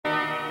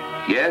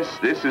Yes,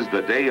 this is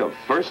the day of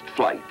first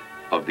flight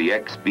of the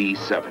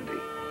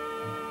Xb70.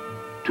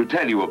 To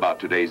tell you about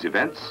today's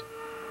events,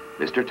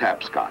 Mr.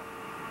 Tapscott.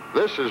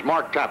 This is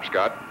Mark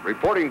Tapscott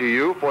reporting to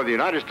you for the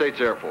United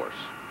States Air Force.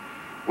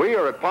 We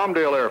are at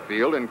Palmdale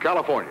Airfield in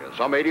California,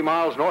 some 80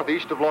 miles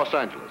northeast of Los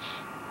Angeles.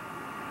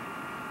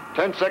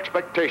 Tense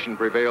expectation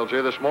prevails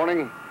here this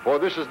morning, for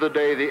this is the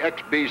day the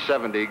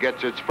Xb70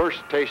 gets its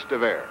first taste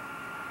of air.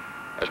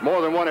 As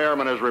more than one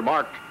airman has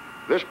remarked,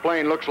 this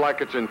plane looks like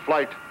it's in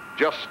flight,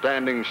 just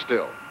standing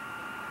still.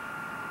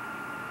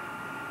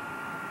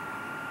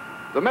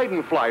 The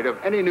maiden flight of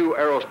any new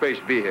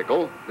aerospace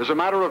vehicle is a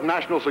matter of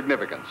national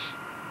significance.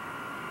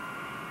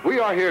 We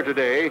are here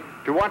today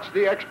to watch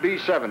the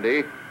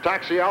Xb70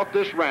 taxi out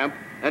this ramp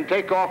and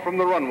take off from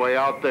the runway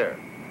out there.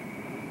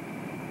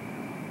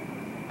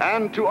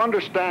 And to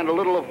understand a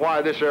little of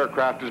why this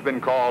aircraft has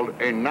been called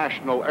a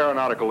national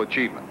aeronautical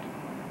achievement.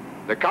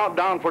 The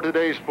countdown for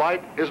today's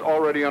flight is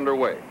already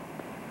underway.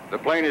 The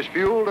plane is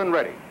fueled and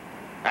ready,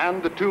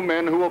 and the two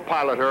men who will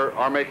pilot her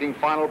are making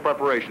final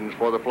preparations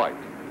for the flight.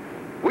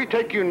 We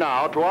take you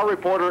now to our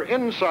reporter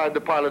inside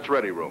the pilot's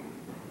ready room.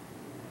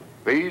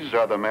 These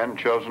are the men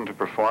chosen to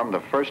perform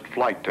the first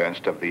flight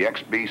test of the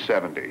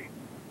Xb70.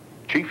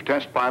 Chief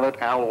Test Pilot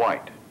Al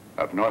White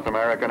of North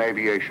American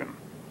Aviation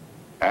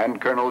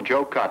and Colonel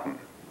Joe Cotton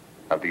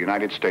of the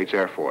United States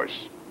Air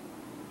Force.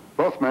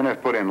 Both men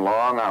have put in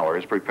long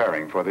hours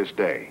preparing for this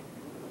day.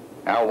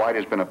 Al White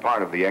has been a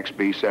part of the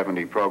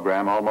Xb70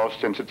 program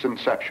almost since its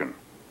inception.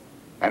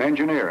 An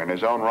engineer in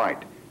his own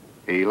right,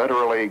 he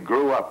literally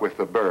grew up with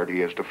the bird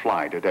he is to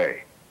fly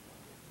today.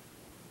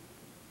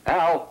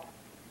 Al,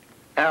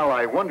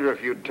 I wonder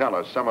if you'd tell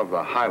us some of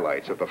the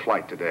highlights of the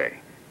flight today,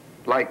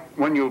 like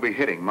when you'll be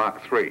hitting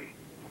Mach 3.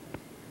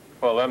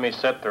 Well, let me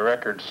set the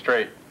record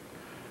straight.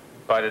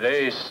 By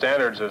today's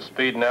standards of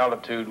speed and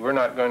altitude, we're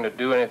not going to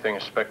do anything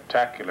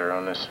spectacular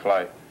on this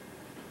flight.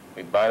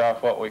 We bite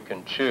off what we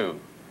can chew.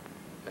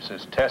 This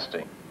is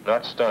testing,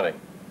 not stunting.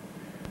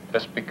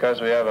 Just because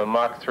we have a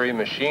Mach 3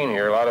 machine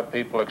here, a lot of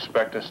people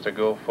expect us to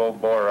go full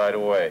bore right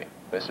away.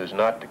 This is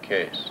not the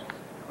case.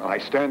 I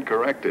stand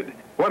corrected.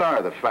 What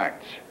are the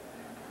facts?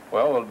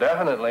 Well, we'll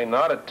definitely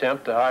not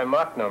attempt a high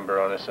Mach number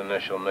on this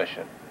initial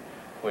mission.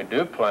 We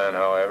do plan,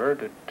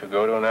 however, to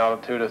go to an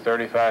altitude of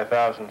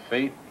 35,000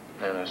 feet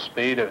and a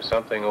speed of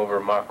something over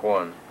Mach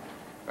 1.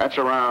 That's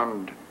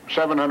around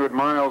 700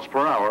 miles per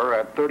hour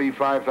at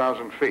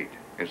 35,000 feet.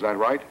 Is that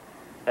right?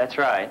 That's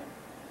right.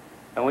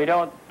 And we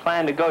don't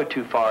plan to go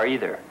too far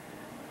either.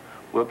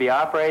 We'll be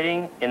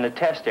operating in the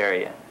test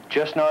area,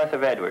 just north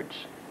of Edwards.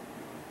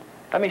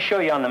 Let me show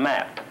you on the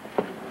map.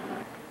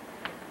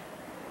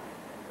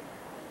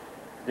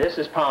 This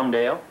is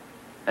Palmdale,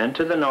 and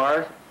to the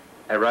north,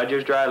 at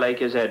Rogers Dry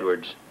Lake, is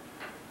Edwards.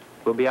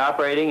 We'll be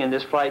operating in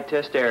this flight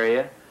test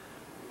area,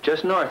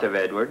 just north of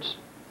Edwards.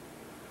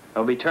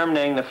 We'll be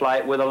terminating the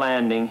flight with a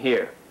landing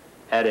here,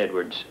 at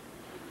Edwards.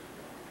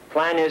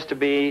 Plan is to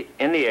be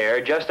in the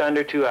air just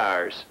under 2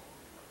 hours.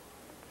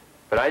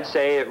 But I'd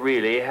say that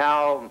really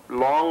how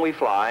long we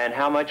fly and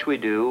how much we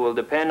do will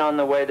depend on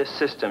the way the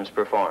systems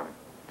perform.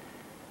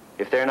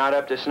 If they're not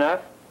up to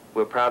snuff,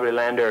 we'll probably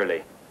land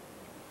early.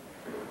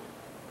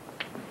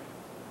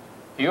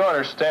 You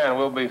understand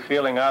we'll be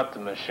feeling out the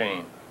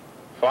machine.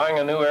 Flying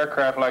a new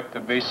aircraft like the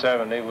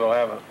B-70, we'll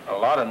have a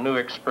lot of new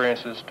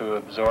experiences to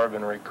absorb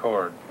and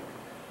record.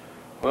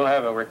 We'll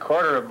have a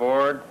recorder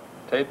aboard,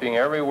 taping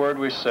every word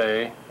we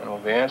say, and we'll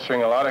be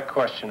answering a lot of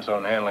questions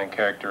on handling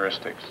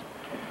characteristics.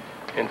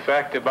 In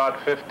fact,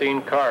 about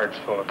 15 cards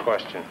full of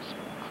questions.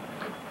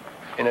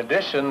 In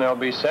addition, there'll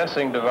be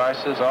sensing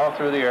devices all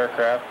through the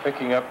aircraft,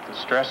 picking up the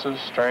stresses,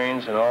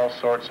 strains, and all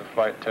sorts of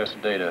flight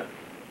test data.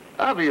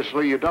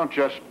 Obviously, you don't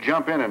just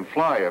jump in and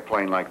fly a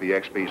plane like the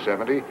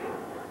Xb70.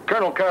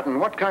 Colonel Cotton,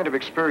 what kind of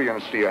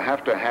experience do you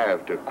have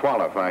to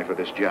qualify for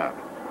this job?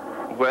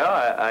 Well,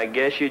 I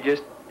guess you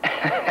just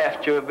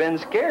have to have been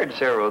scared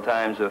several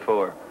times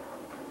before.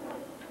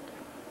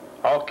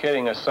 All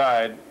kidding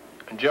aside,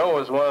 Joe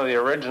was one of the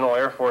original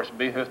Air Force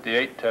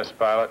B-58 test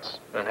pilots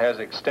and has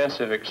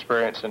extensive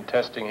experience in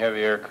testing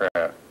heavy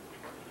aircraft.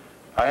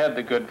 I had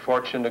the good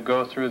fortune to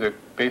go through the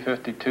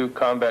B-52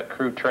 Combat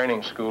Crew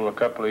Training School a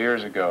couple of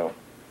years ago.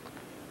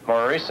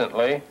 More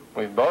recently,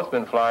 we've both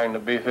been flying the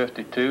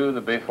B-52, the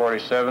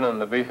B-47,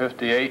 and the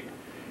B-58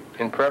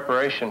 in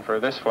preparation for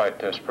this flight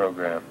test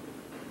program.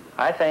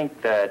 I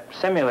think that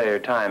simulator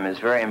time is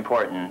very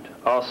important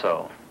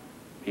also.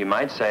 You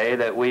might say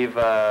that we've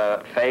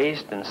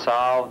faced and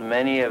solved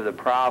many of the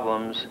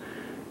problems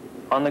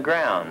on the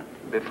ground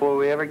before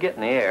we ever get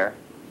in the air.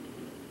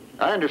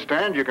 I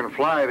understand you can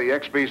fly the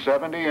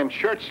Xb70 in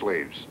shirt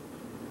sleeves.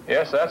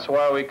 Yes, that's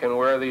why we can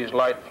wear these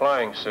light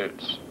flying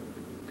suits.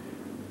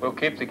 We'll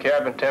keep the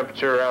cabin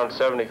temperature around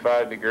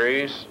 75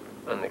 degrees,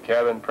 and the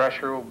cabin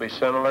pressure will be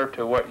similar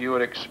to what you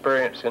would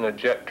experience in a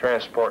jet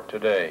transport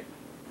today.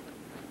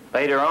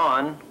 Later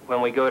on,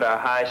 when we go to a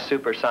high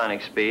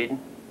supersonic speed,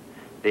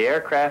 the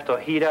aircraft will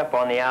heat up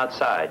on the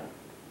outside,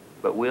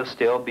 but we'll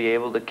still be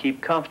able to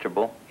keep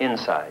comfortable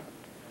inside.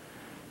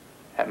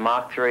 At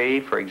Mach 3,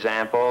 for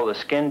example, the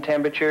skin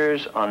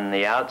temperatures on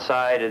the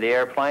outside of the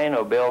airplane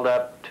will build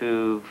up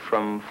to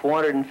from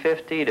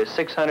 450 to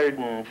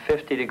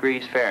 650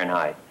 degrees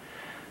Fahrenheit.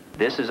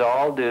 This is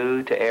all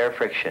due to air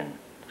friction.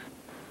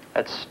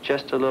 That's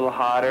just a little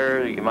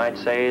hotter, you might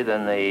say,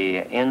 than the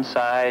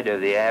inside of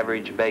the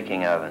average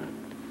baking oven.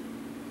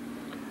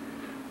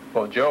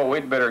 Well, Joe,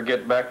 we'd better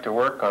get back to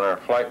work on our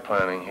flight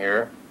planning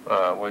here.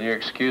 Will you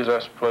excuse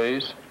us,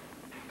 please?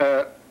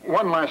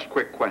 One last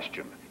quick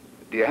question.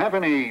 Do you have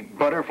any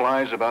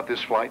butterflies about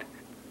this flight?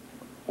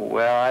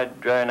 Well,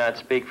 I'd rather not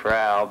speak for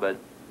Al, but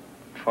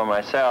for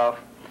myself,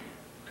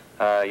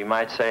 you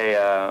might say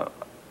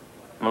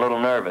I'm a little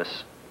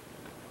nervous.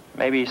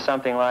 Maybe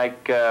something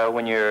like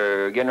when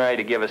you're getting ready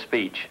to give a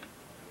speech.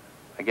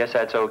 I guess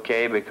that's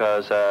okay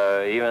because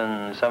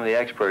even some of the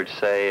experts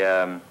say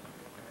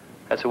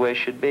that's the way it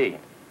should be.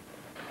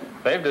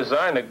 They've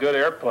designed a good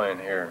airplane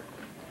here.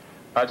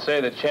 I'd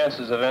say the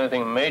chances of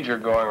anything major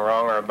going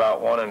wrong are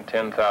about 1 in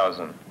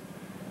 10,000.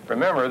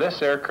 Remember,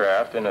 this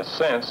aircraft, in a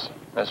sense,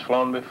 has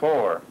flown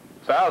before.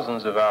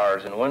 Thousands of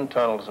hours in wind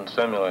tunnels and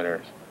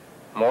simulators.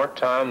 More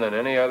time than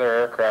any other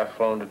aircraft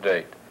flown to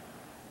date.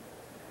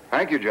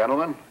 Thank you,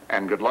 gentlemen,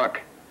 and good luck.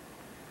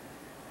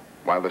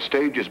 While the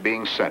stage is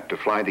being set to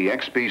fly the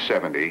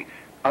Xb70,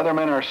 other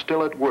men are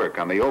still at work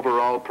on the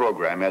overall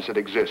program as it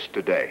exists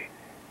today.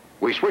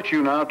 We switch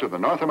you now to the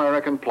North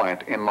American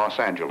plant in Los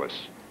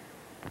Angeles.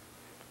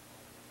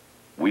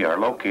 We are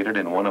located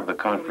in one of the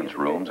conference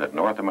rooms at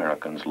North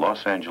American's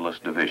Los Angeles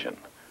division.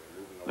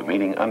 The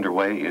meeting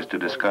underway is to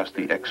discuss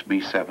the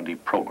Xb70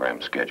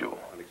 program schedule.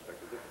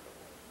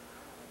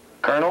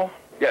 Colonel?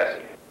 Yes.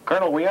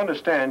 Colonel, we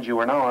understand you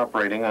are now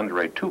operating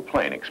under a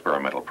two-plane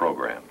experimental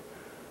program.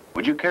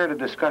 Would you care to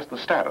discuss the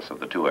status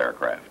of the two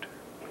aircraft?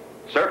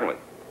 Certainly.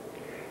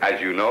 As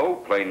you know,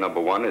 plane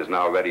number 1 is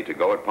now ready to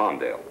go at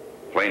Palmdale.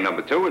 Plane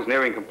number 2 is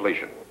nearing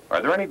completion.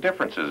 Are there any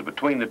differences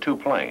between the two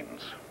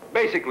planes?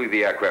 Basically,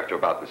 the aircraft are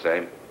about the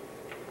same.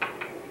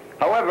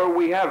 However,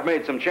 we have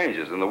made some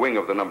changes in the wing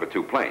of the number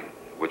 2 plane,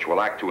 which will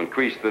act to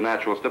increase the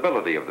natural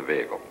stability of the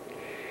vehicle.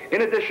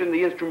 In addition,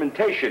 the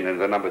instrumentation in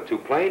the number 2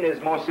 plane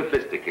is more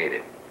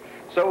sophisticated,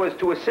 so as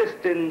to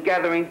assist in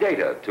gathering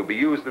data to be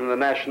used in the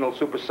National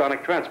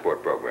Supersonic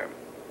Transport Program.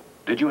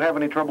 Did you have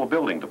any trouble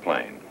building the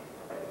plane?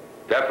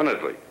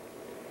 Definitely.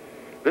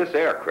 This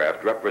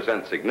aircraft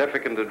represents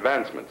significant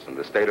advancements in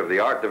the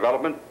state-of-the-art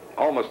development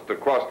almost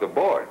across the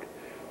board.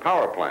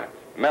 Power plant,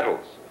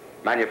 metals,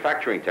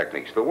 manufacturing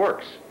techniques, the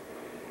works.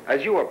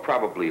 As you are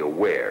probably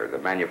aware, the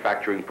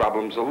manufacturing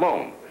problems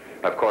alone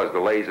have caused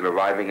delays in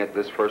arriving at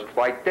this first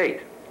flight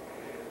date.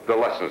 The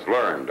lessons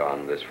learned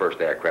on this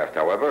first aircraft,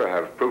 however,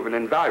 have proven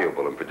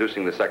invaluable in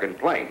producing the second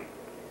plane.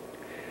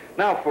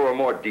 Now, for a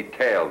more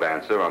detailed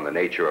answer on the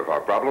nature of our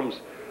problems,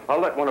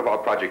 I'll let one of our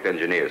project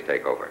engineers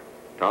take over.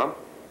 Tom?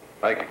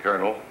 Thank you,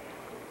 Colonel.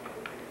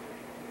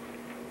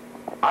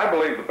 I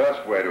believe the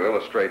best way to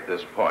illustrate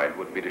this point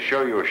would be to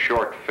show you a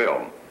short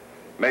film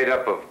made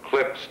up of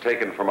clips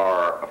taken from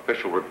our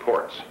official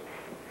reports.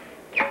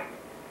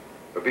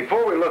 But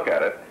before we look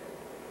at it,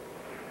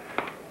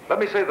 let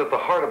me say that the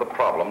heart of the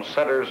problem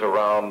centers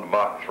around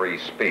Mach 3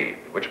 speed,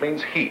 which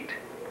means heat.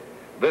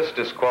 This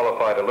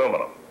disqualified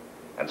aluminum,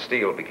 and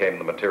steel became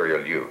the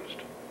material used.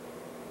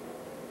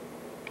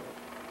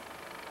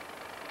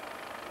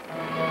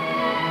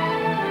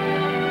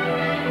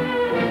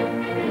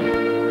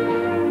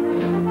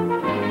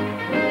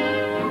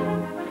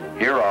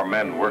 Here are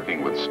men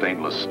working with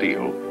stainless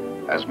steel,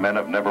 as men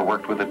have never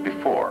worked with it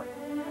before,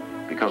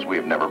 because we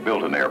have never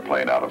built an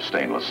airplane out of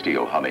stainless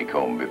steel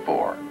honeycomb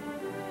before.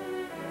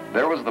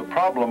 There was the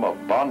problem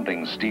of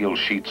bonding steel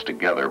sheets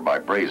together by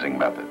brazing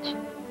methods,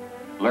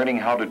 learning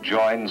how to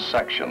join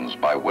sections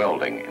by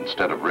welding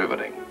instead of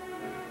riveting,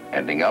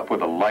 ending up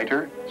with a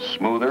lighter,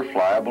 smoother,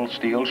 flyable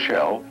steel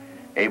shell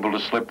able to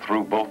slip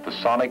through both the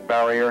sonic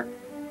barrier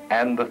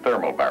and the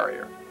thermal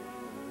barrier.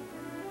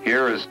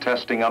 Here is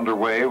testing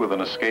underway with an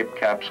escape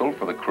capsule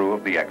for the crew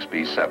of the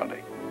Xb70.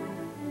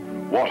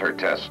 Water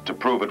tests to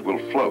prove it will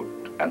float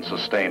and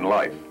sustain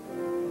life.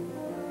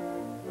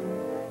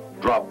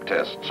 Drop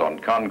tests on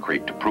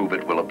concrete to prove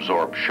it will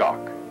absorb shock.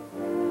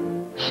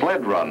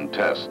 Sled run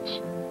tests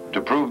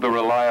to prove the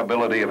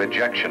reliability of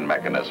ejection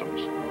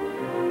mechanisms.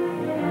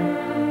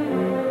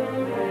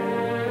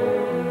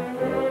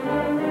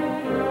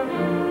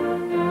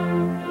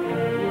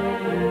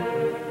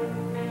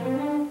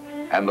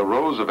 And the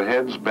rows of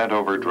heads bent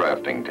over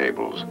drafting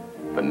tables,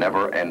 the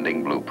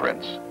never-ending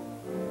blueprints.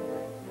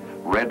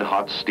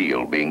 Red-hot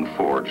steel being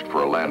forged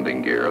for a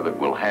landing gear that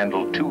will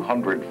handle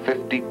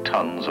 250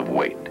 tons of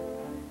weight.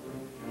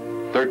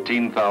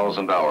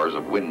 13,000 hours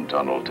of wind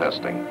tunnel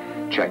testing,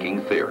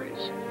 checking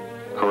theories,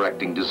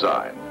 correcting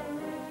design.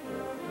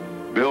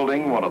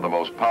 Building one of the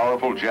most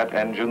powerful jet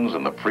engines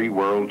in the free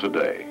world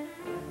today.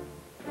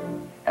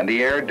 And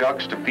the air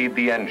ducts to feed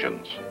the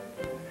engines.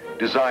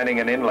 Designing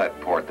an inlet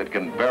port that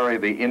can vary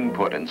the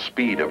input and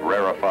speed of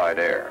rarefied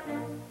air.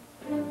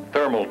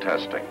 Thermal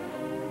testing.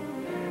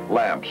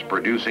 Lamps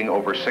producing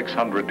over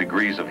 600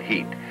 degrees of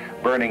heat,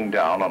 burning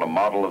down on a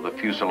model of the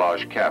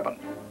fuselage cabin.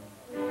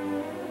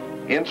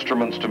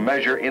 Instruments to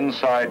measure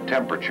inside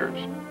temperatures.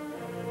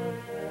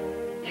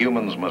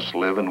 Humans must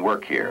live and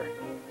work here.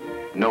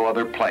 No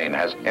other plane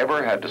has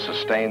ever had to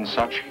sustain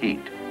such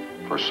heat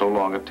for so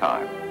long a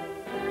time.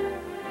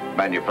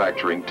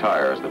 Manufacturing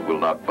tires that will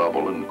not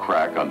bubble and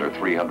crack under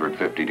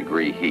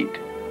 350-degree heat.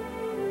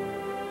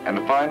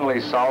 And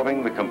finally,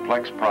 solving the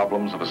complex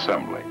problems of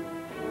assembly.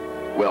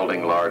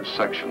 Welding large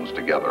sections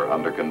together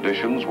under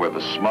conditions where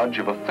the smudge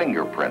of a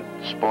fingerprint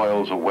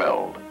spoils a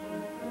weld.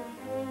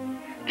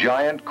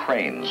 Giant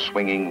cranes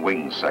swinging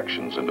wing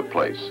sections into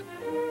place.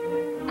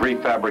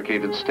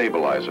 Prefabricated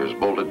stabilizers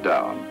bolted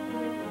down.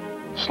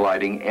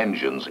 Sliding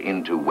engines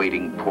into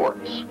waiting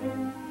ports.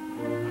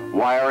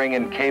 Wiring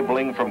and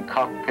cabling from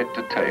cockpit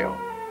to tail.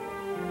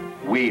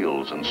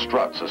 Wheels and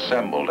struts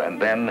assembled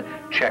and then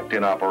checked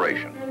in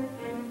operation.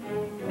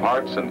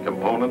 Parts and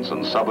components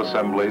and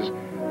sub-assemblies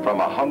from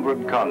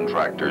 100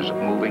 contractors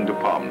moving to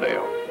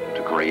Palmdale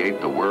to create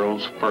the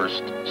world's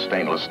first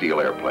stainless steel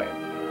airplane.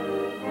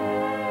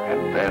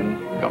 And then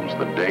comes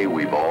the day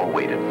we've all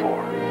waited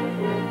for.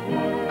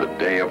 The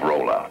day of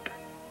rollout.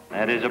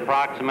 That is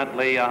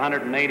approximately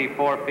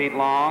 184 feet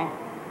long,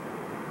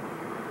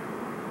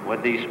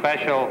 with the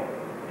special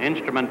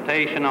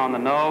instrumentation on the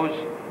nose.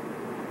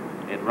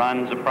 It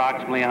runs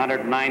approximately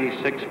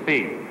 196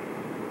 feet.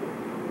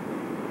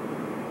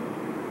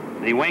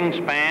 The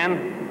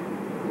wingspan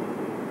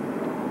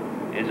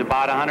is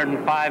about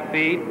 105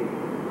 feet,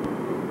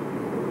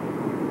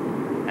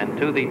 and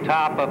to the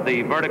top of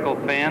the vertical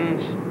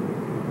fins,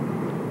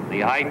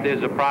 the height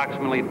is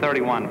approximately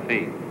 31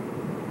 feet.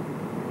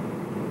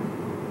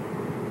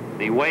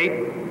 The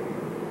weight,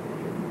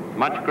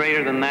 much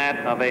greater than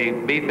that of a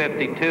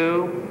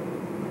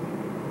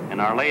B-52 in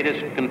our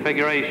latest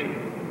configuration.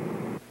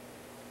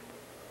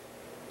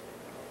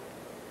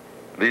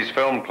 These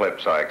film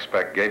clips, I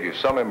expect, gave you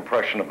some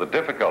impression of the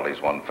difficulties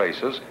one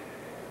faces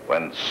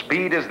when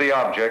speed is the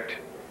object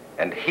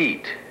and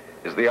heat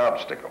is the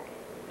obstacle.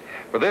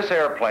 For this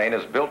airplane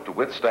is built to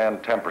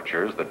withstand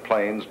temperatures that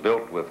planes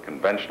built with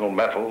conventional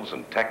metals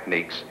and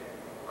techniques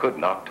could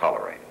not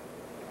tolerate.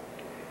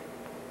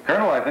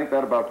 Colonel, I think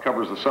that about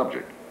covers the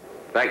subject.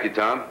 Thank you,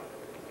 Tom.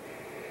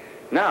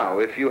 Now,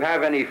 if you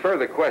have any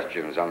further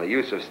questions on the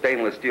use of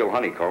stainless steel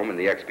honeycomb in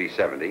the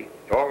Xb70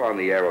 or on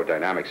the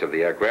aerodynamics of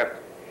the aircraft,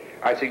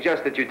 I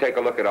suggest that you take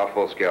a look at our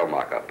full-scale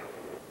mock-up.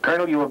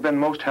 Colonel, you have been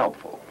most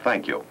helpful.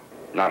 Thank you.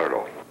 Not at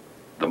all.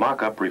 The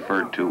mock-up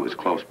referred to is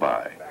close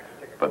by.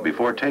 But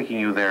before taking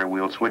you there,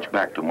 we'll switch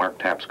back to Mark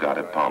Tapscott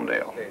at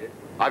Palmdale.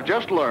 I've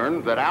just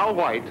learned that Al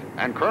White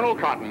and Colonel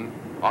Cotton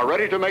are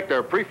ready to make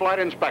their pre-flight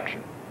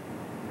inspection.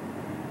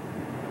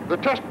 The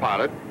test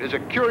pilot is a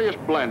curious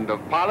blend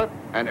of pilot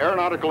and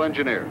aeronautical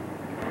engineer.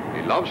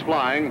 He loves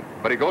flying,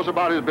 but he goes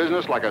about his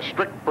business like a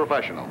strict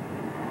professional.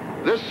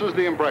 This is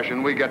the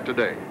impression we get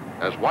today,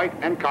 as White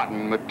and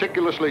Cotton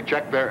meticulously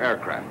check their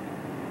aircraft.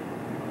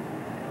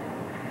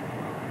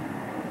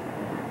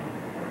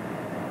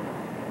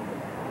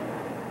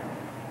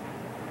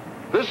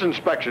 This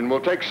inspection will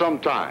take some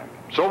time,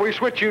 so we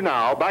switch you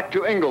now back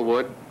to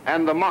Inglewood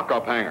and the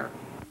mock-up hangar.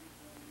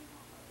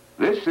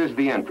 This is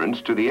the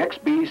entrance to the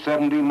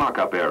Xb70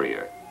 mock-up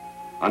area.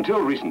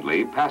 Until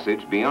recently,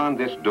 passage beyond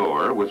this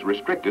door was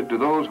restricted to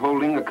those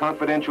holding a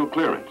confidential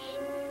clearance.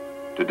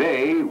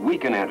 Today, we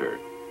can enter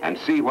and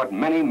see what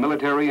many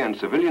military and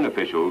civilian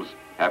officials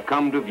have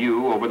come to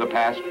view over the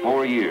past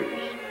 4 years.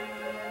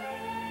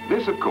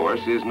 This, of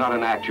course, is not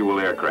an actual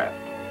aircraft.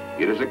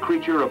 It is a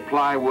creature of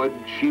plywood,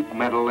 sheet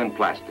metal, and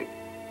plastic,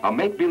 a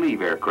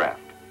make-believe aircraft.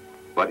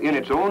 But in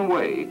its own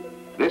way,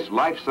 this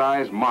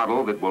life-size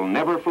model that will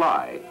never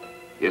fly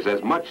is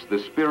as much the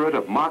spirit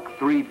of Mach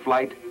 3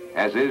 flight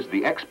as is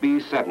the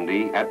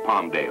Xb70 at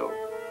Palmdale.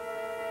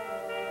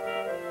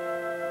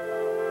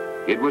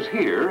 It was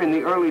here in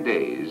the early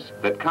days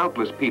that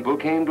countless people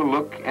came to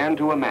look and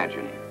to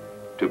imagine,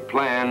 to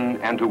plan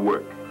and to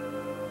work.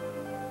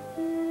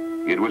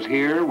 It was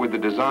here, with the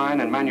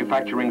design and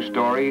manufacturing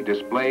story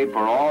displayed for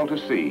all to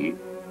see,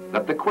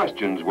 that the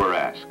questions were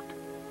asked,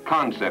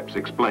 concepts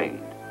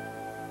explained.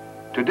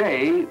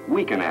 Today,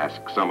 we can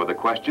ask some of the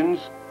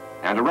questions,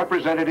 and a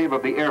representative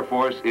of the Air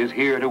Force is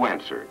here to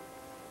answer.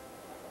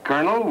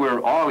 Colonel,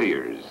 we're all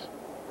ears.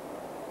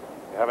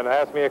 You haven't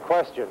asked me a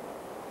question.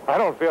 I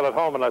don't feel at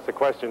home unless a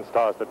question's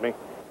tossed at me.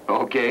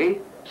 Okay,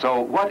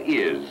 so what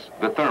is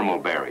the thermal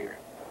barrier?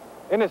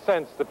 In a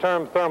sense, the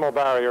term thermal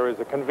barrier is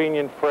a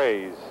convenient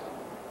phrase.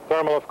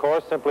 Thermal, of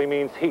course, simply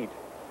means heat.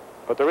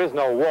 But there is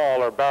no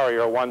wall or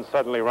barrier one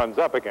suddenly runs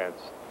up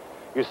against.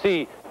 You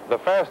see, the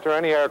faster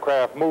any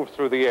aircraft moves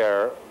through the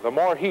air, the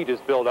more heat is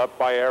built up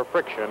by air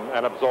friction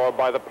and absorbed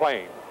by the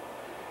plane.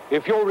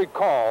 If you'll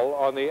recall,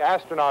 on the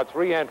astronauts'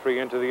 re-entry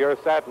into the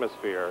Earth's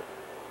atmosphere,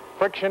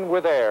 friction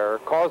with air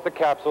caused the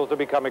capsules to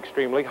become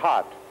extremely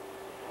hot.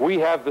 We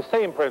have the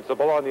same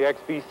principle on the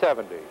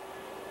Xb70,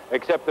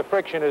 except the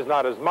friction is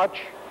not as much,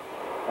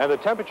 and the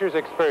temperatures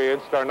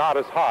experienced are not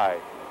as high.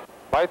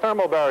 By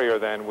thermal barrier,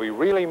 then, we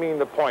really mean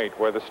the point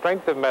where the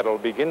strength of metal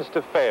begins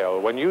to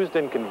fail when used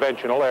in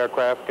conventional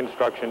aircraft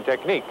construction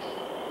techniques.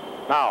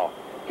 Now,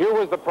 here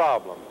was the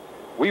problem.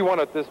 We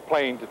wanted this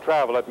plane to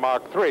travel at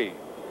Mach 3.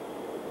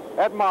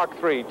 At Mach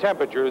 3,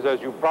 temperatures, as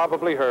you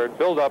probably heard,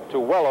 build up to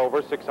well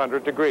over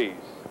 600 degrees.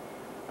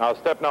 Now,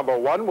 step number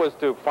one was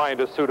to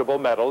find a suitable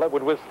metal that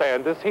would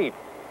withstand this heat.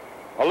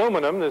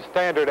 Aluminum, the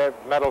standard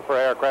metal for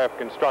aircraft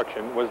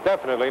construction, was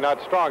definitely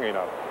not strong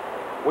enough.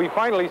 We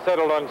finally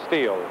settled on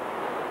steel.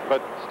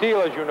 But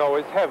steel, as you know,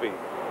 is heavy,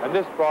 and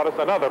this brought us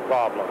another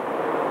problem.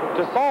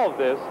 To solve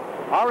this,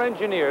 our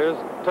engineers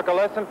took a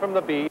lesson from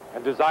the bee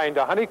and designed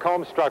a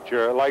honeycomb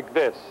structure like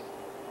this.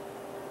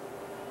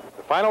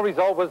 The final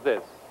result was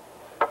this: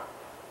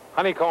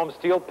 honeycomb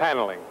steel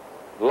paneling,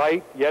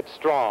 light yet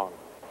strong.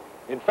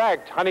 In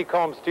fact,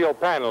 honeycomb steel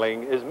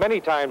paneling is many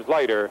times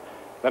lighter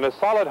than a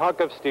solid hunk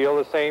of steel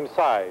the same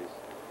size,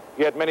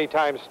 yet many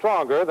times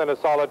stronger than a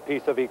solid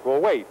piece of equal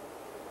weight.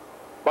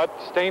 But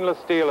stainless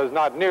steel is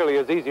not nearly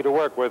as easy to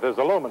work with as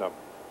aluminum.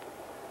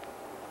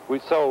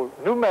 So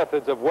new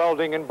methods of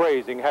welding and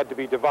brazing had to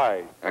be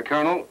devised.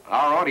 Colonel,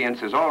 our audience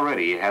has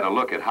already had a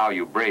look at how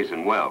you braze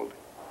and weld.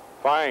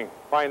 Fine,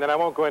 then I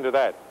won't go into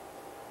that.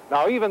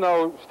 Now, even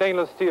though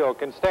stainless steel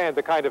can stand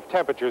the kind of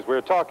temperatures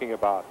we're talking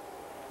about,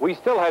 we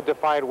still had to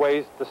find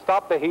ways to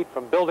stop the heat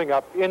from building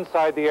up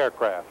inside the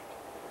aircraft.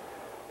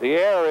 The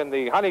air in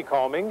the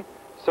honeycombing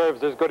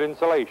serves as good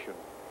insulation.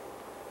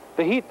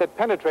 The heat that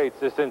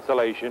penetrates this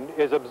insulation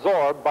is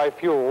absorbed by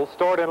fuel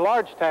stored in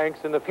large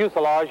tanks in the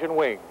fuselage and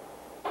wing.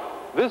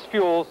 This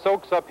fuel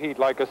soaks up heat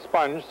like a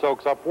sponge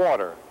soaks up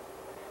water.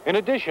 In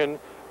addition,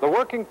 the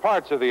working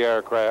parts of the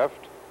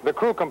aircraft, the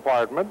crew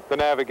compartment, the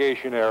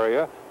navigation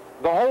area,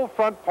 the whole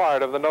front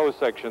part of the nose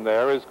section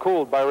there is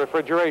cooled by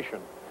refrigeration.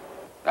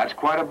 That's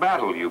quite a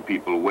battle you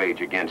people wage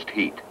against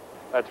heat.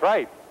 That's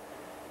right.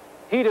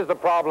 Heat is the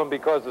problem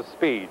because of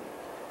speed.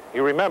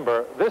 You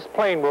remember, this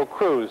plane will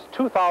cruise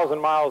 2,000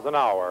 miles an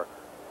hour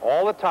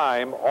all the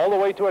time, all the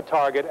way to a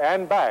target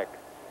and back.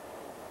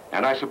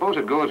 And I suppose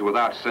it goes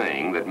without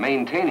saying that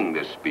maintaining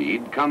this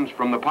speed comes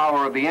from the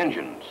power of the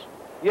engines.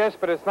 Yes,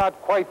 but it's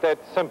not quite that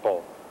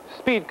simple.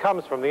 Speed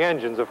comes from the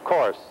engines, of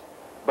course,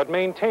 but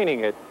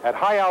maintaining it at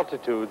high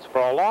altitudes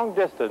for a long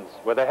distance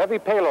with a heavy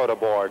payload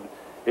aboard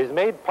is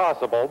made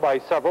possible by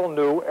several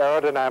new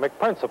aerodynamic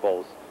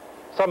principles,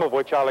 some of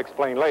which I'll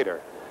explain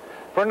later.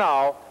 For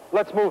now,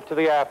 let's move to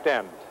the aft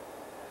end.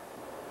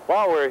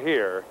 While we're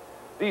here,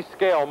 these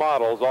scale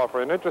models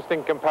offer an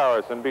interesting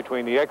comparison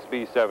between the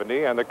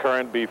Xb70 and the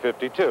current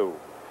B-52.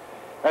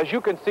 As you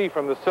can see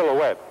from the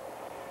silhouette,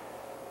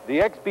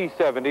 the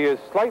Xb70 is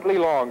slightly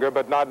longer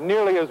but not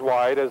nearly as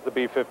wide as the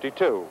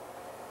B-52.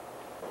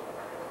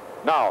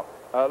 Now,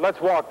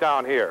 let's walk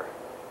down here.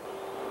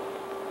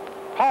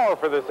 Power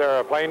for this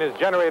airplane is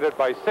generated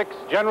by 6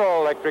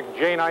 General Electric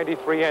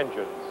J93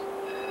 engines.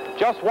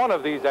 Just one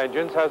of these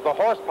engines has the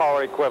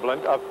horsepower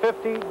equivalent of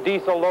 50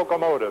 diesel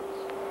locomotives,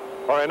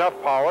 or enough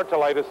power to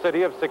light a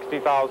city of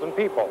 60,000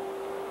 people.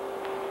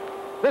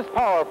 This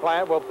power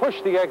plant will push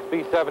the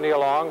Xb70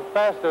 along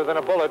faster than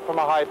a bullet from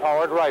a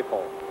high-powered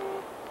rifle.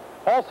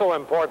 Also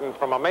important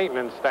from a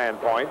maintenance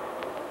standpoint,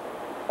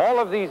 all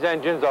of these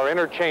engines are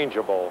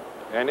interchangeable,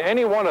 and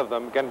any one of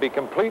them can be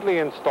completely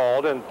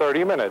installed in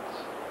 30 minutes.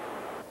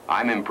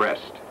 I'm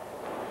impressed.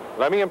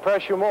 Let me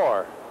impress you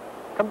more.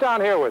 Come down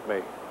here with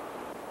me.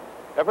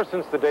 Ever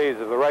since the days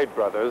of the Wright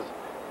brothers,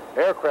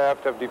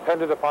 aircraft have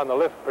depended upon the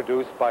lift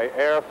produced by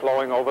air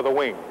flowing over the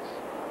wings.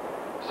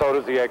 So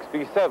does the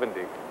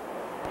Xb70.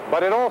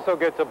 But it also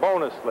gets a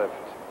bonus lift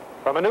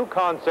from a new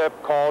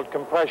concept called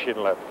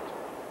compression lift.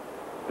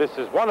 This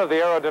is one of the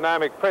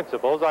aerodynamic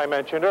principles I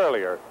mentioned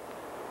earlier.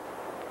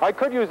 I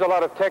could use a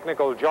lot of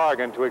technical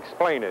jargon to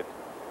explain it,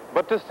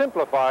 but to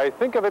simplify,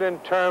 think of it in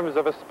terms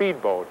of a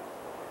speedboat.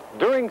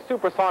 During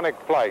supersonic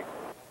flight,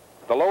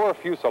 the lower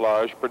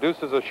fuselage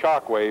produces a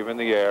shock wave in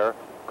the air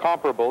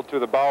comparable to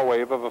the bow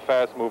wave of a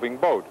fast-moving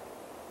boat.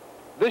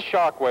 This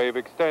shock wave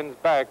extends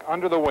back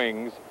under the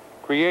wings,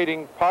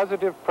 creating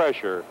positive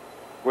pressure,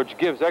 which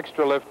gives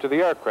extra lift to the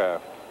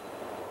aircraft.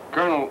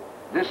 Colonel,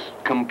 this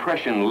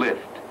compression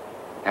lift,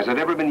 has it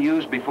ever been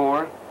used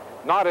before?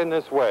 Not in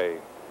this way.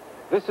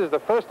 This is the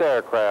first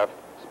aircraft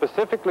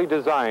specifically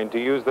designed to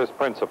use this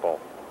principle.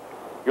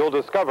 You'll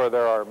discover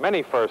there are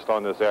many firsts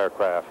on this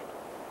aircraft.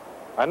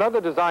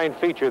 Another design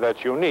feature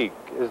that's unique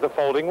is the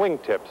folding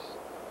wingtips.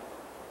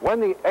 When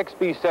the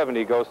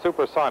Xb70 goes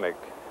supersonic,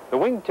 the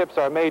wingtips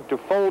are made to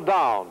fold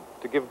down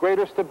to give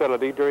greater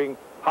stability during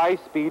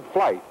high-speed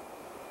flight.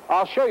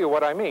 I'll show you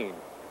what I mean.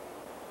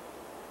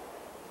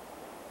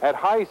 At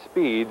high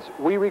speeds,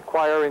 we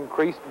require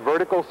increased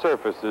vertical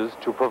surfaces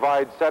to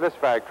provide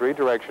satisfactory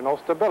directional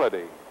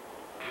stability.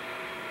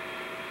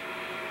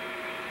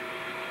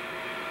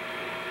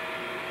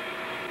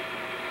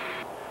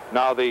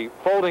 Now, the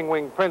folding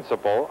wing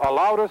principle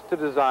allowed us to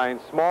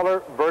design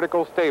smaller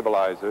vertical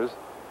stabilizers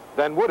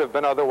than would have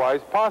been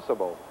otherwise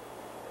possible.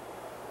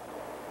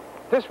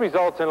 This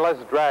results in less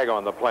drag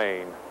on the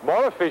plane,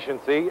 more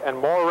efficiency, and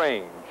more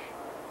range.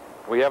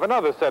 we have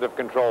another set of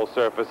control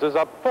surfaces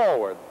up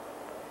forward.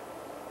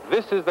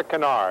 This is the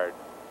canard,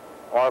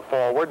 or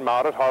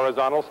forward-mounted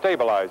horizontal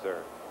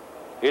stabilizer.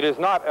 It is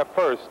not a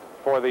first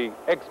for the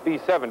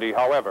Xb70,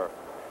 however.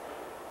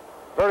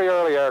 Very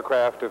early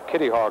aircraft of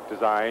Kitty Hawk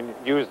design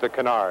used the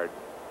canard,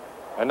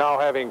 and now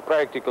having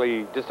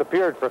practically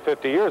disappeared for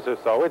 50 years or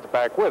so, it's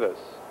back with us.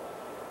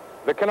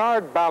 The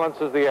canard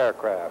balances the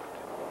aircraft.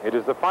 It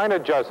is the fine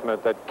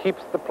adjustment that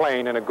keeps the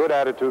plane in a good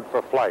attitude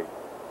for flight,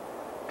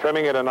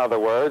 trimming it, in other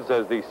words,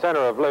 as the center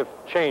of lift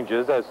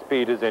changes as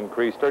speed is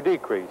increased or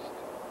decreased.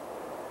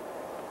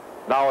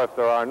 Now, if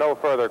there are no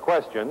further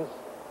questions,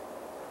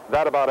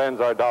 that about ends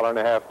our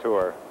 $1.50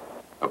 tour.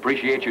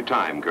 Appreciate your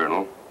time,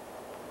 Colonel.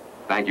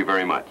 Thank you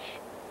very much.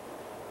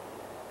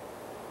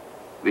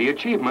 The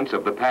achievements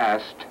of the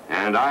past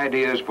and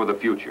ideas for the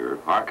future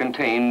are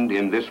contained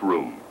in this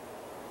room.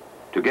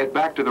 To get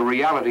back to the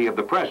reality of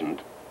the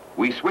present,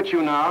 we switch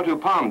you now to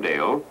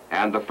Palmdale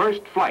and the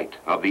first flight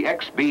of the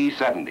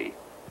Xb70.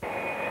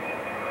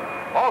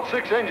 All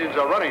 6 engines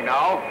are running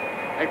now,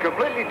 and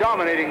completely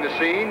dominating the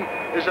scene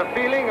is a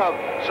feeling of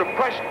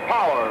suppressed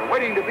power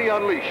waiting to be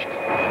unleashed.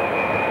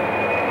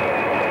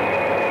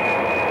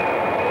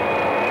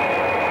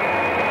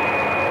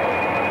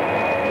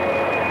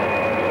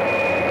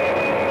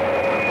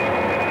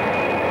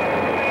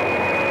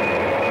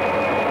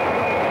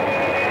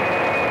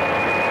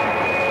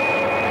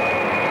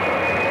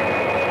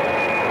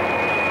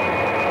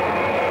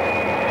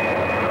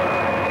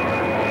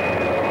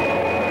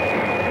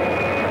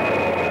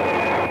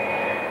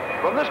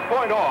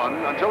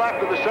 Until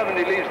after the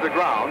 70 leaves the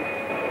ground,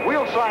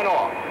 we'll sign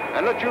off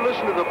and let you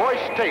listen to the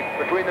voice tape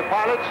between the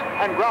pilots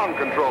and ground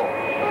control.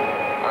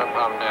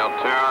 Palmdale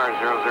Tower,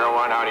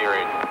 001, how do you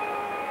read?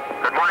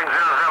 Good morning,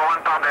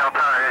 001, Palmdale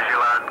Tower, here's you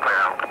loud and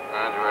clear.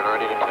 Roger, we're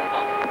ready to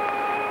taxi.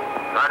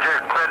 Roger,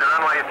 cleared to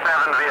runway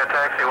 7 via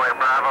taxiway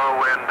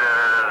Bravo, wind 090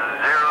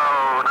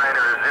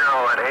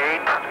 at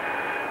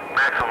 8.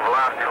 Maximum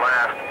velocity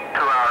last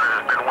 2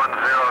 hours has been 10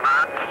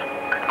 knots.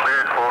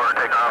 Cleared for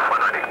takeoff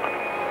when ready.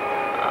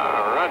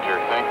 Roger,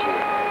 thank you.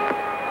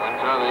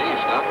 Wind's on the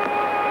east, huh?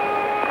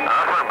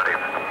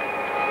 Affirmative.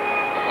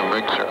 The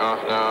brakes are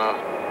off now,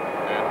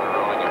 and we're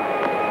rolling in.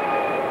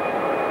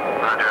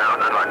 Roger, out,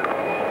 good luck.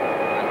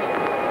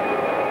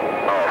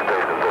 All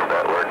stations of this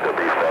network, the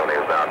B70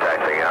 is now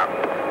taxiing out.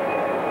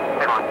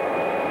 Come on.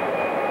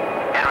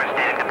 Edwards,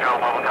 data control,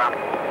 Mobilcom.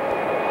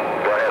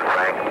 Go ahead,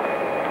 Frank.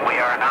 We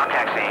are now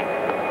taxiing.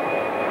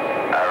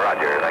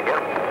 Roger, thank you.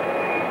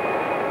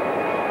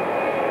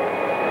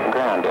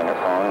 Ground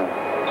interphone.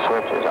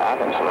 Switch is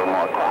off, and it's a little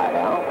more quiet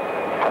now.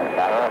 Turn it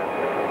back up.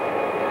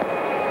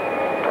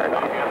 Turn it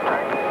on again,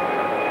 Frank.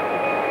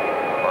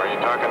 Are you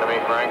talking to me,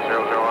 Frank?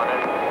 001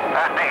 in?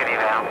 Negative,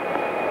 Al.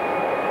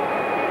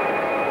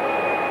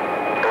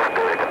 This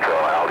data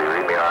control, Al. Do you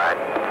read me all right?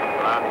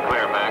 Loud and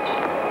clear, Max.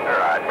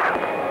 Right.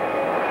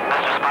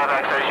 Mr.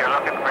 Spyback says you're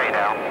looking great,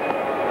 Al.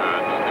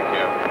 Good, thank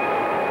you.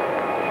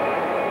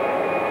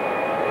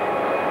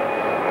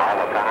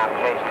 Mobilcom,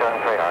 Chase 2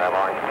 and 3, all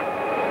right,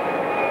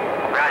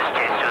 Roger,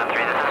 Chase 2 and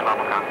 3, this is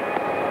Mobilcom.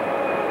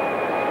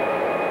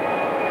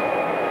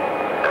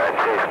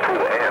 Chase 2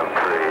 and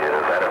 3,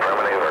 is that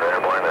affirmative or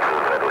airborne? This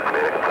is Edwards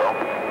data control.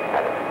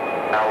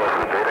 Now, this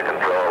is data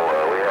control.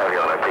 We have you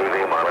on a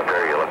TV monitor.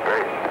 You look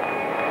great.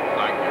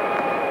 Thank you.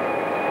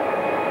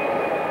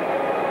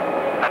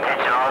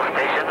 Attention all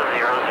stations,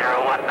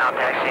 001, now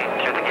taxiing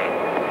through the gate.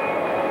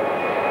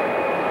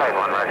 Type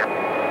 1, Roger.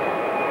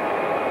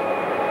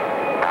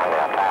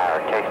 Palmdale Tower,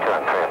 Chase 2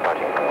 and 3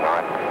 approaching from the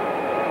north.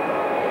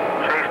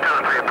 Chase 2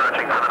 and 3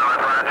 approaching from the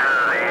north, Roger.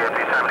 The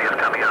B70 is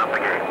coming out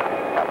the gate.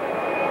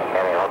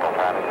 Any local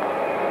traffic?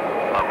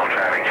 Local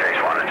traffic, Chase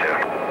 1 and 2.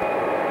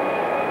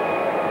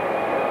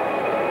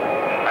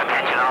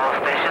 Attention all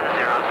stations,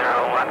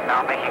 001,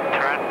 now making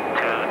turn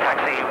to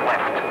taxi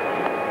west.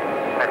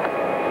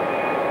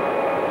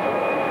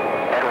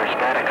 Edwards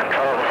data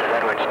control, this is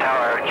Edwards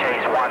Tower.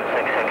 Chase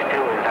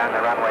 1662 is on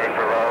the runway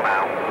for roll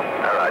now.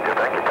 Roger,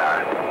 thank you,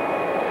 Tower.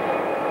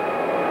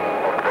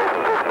 All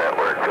stations this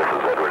network, this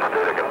is Edwards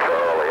data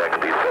control. The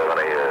Xb70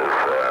 is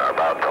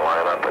about to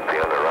line up at the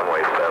end of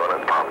runway 7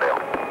 in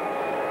Palmdale.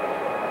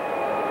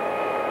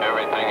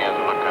 Everything is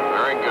looking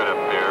very good up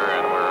there,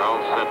 and we're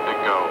all set to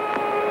go.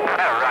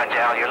 Roger,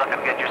 Al, you're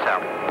looking good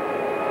yourself.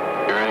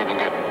 You ready to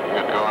get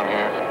going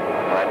here?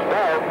 Let's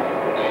go.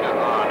 Data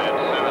on at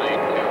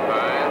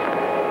 7825.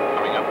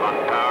 Coming up on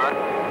tower.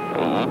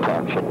 The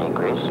E-tap should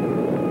decrease.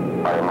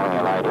 Our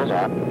ammonia light is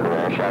out.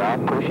 Rear shut off,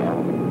 push in.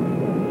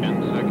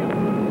 10 seconds.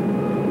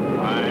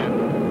 5,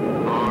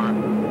 4,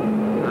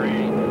 3,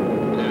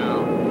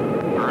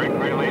 2. Brake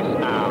release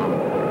now.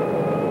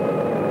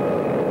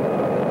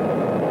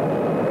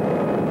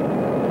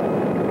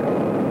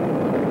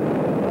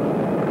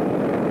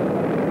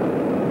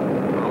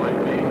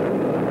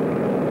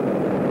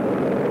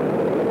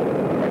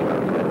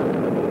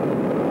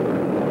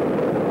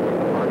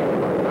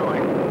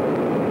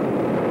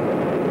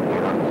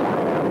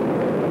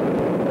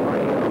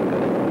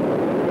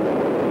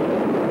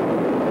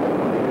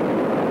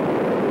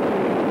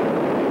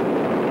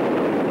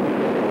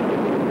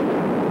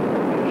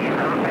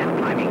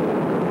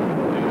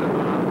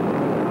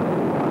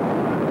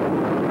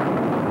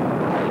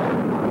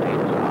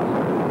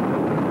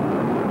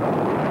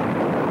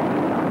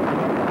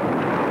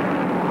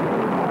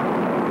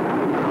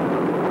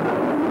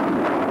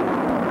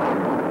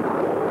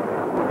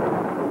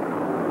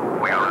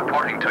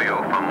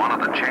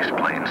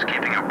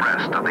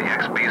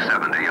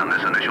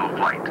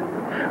 flight.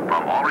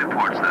 From all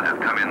reports that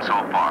have come in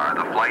so far,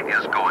 the flight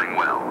is going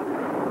well.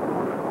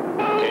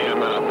 Okay,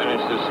 I'm going to finish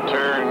this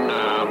turn.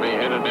 I'll be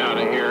headed down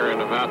here at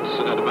about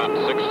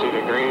 60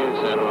 degrees,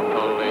 and we'll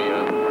pull the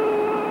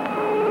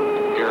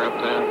gear up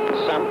then.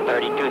 Some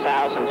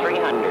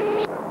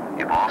 32,300.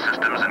 If all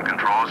systems and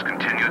controls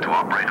continue to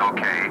operate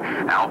okay,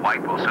 Al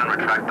White will soon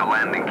retract the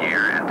landing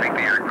gear and take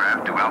the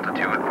aircraft to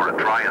altitude for a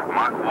try at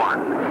Mach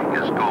 1,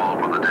 his goal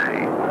for the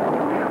day.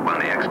 When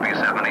the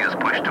Xb70 is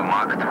pushed to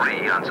Mach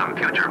 3 on some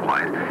future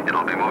flight,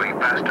 it'll be moving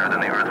faster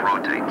than the Earth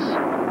rotates.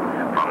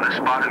 From this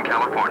spot in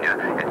California,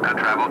 it could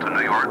travel to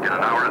New York in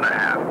an hour and a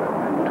half,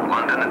 to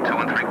London in 2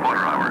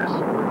 3/4 hours.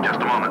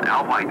 Just a moment,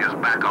 Al White is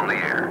back on the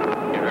air.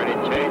 You ready,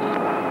 Chase?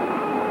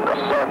 Yes,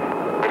 sir.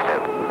 Yes,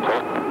 sir.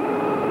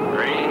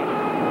 3,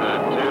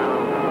 2,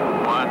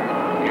 1,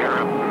 gear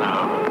up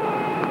now.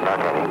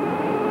 Okay.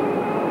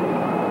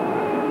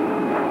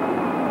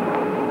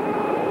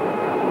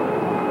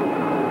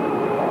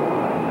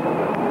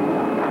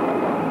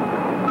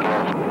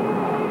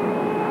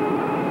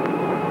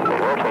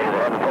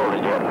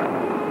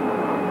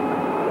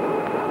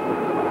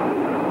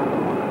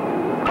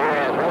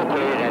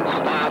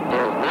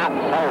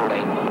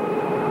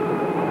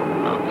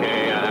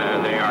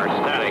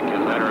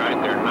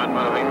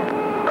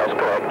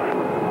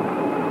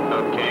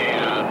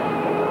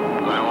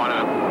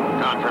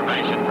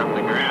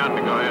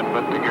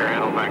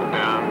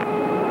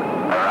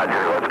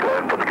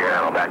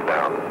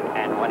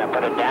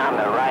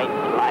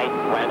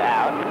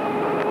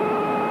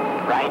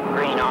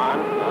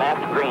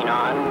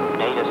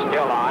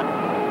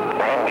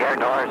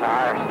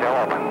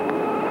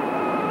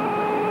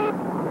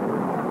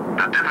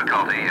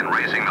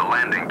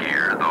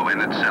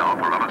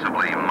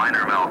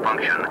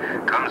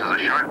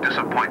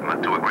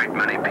 Disappointment to a great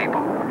many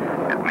people.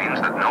 It means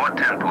that no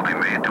attempt will be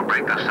made to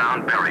break the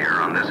sound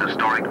barrier on this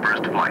historic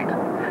first flight.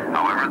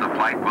 However, the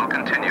flight will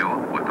continue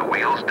with the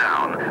wheels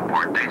down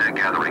for data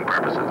gathering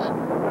purposes.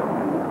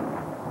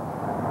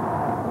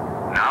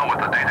 Now, with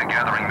the data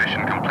gathering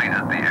mission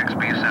completed, the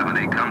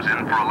Xb70 comes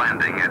in for a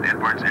landing at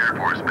Edwards Air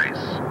Force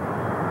Base.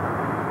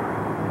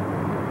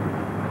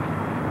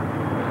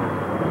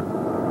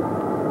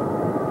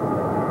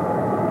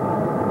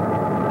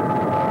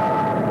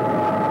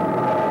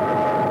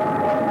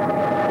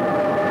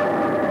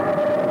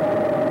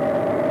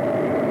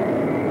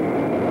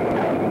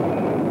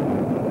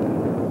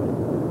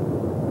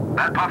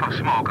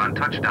 Smoke on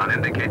touchdown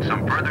indicates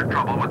some further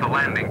trouble with the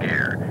landing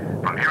gear.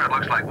 From here it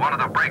looks like one of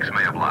the brakes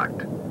may have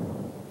locked.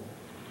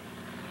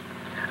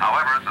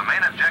 However, the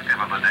main objective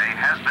of the day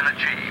has been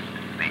achieved.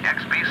 The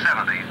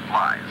Xb70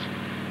 flies.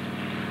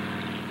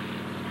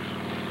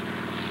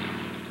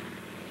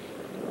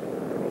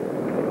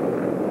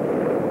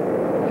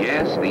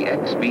 Yes, the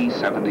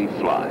Xb70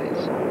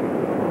 flies.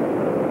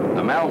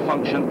 The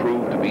malfunction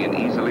proved to be an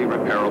easily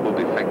repairable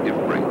defective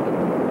brake.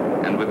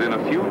 And within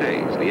a few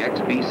days, the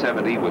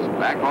Xb70 was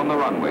back on the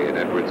runway at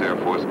Edwards Air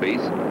Force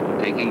Base,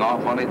 taking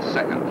off on its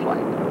second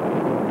flight.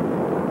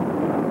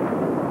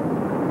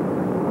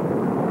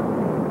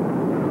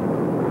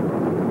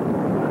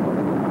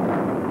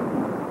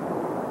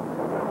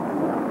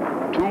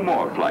 Two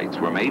more flights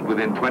were made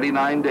within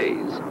 29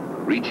 days,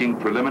 reaching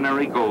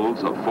preliminary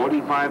goals of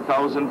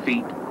 45,000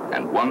 feet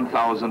and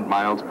 1,000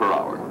 miles per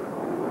hour.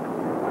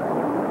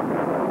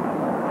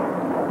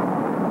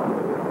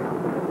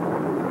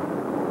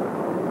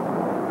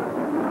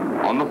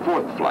 On the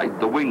fourth flight,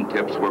 the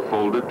wingtips were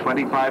folded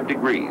 25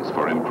 degrees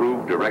for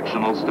improved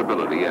directional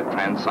stability at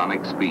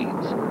transonic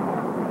speeds.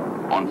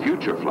 On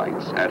future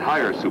flights, at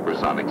higher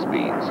supersonic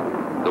speeds,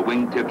 the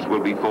wingtips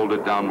will be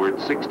folded downward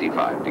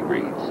 65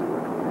 degrees.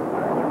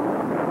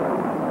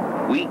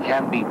 We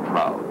can be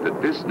proud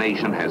that this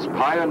nation has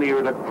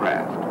pioneered a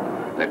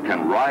craft that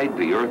can ride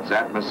the Earth's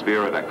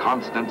atmosphere at a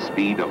constant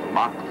speed of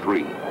Mach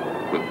 3,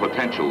 with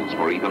potentials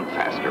for even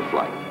faster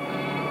flight.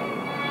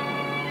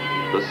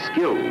 The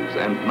skills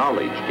and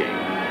knowledge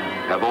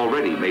gained have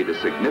already made a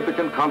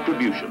significant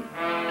contribution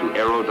to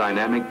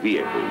aerodynamic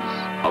vehicles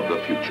of the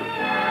future.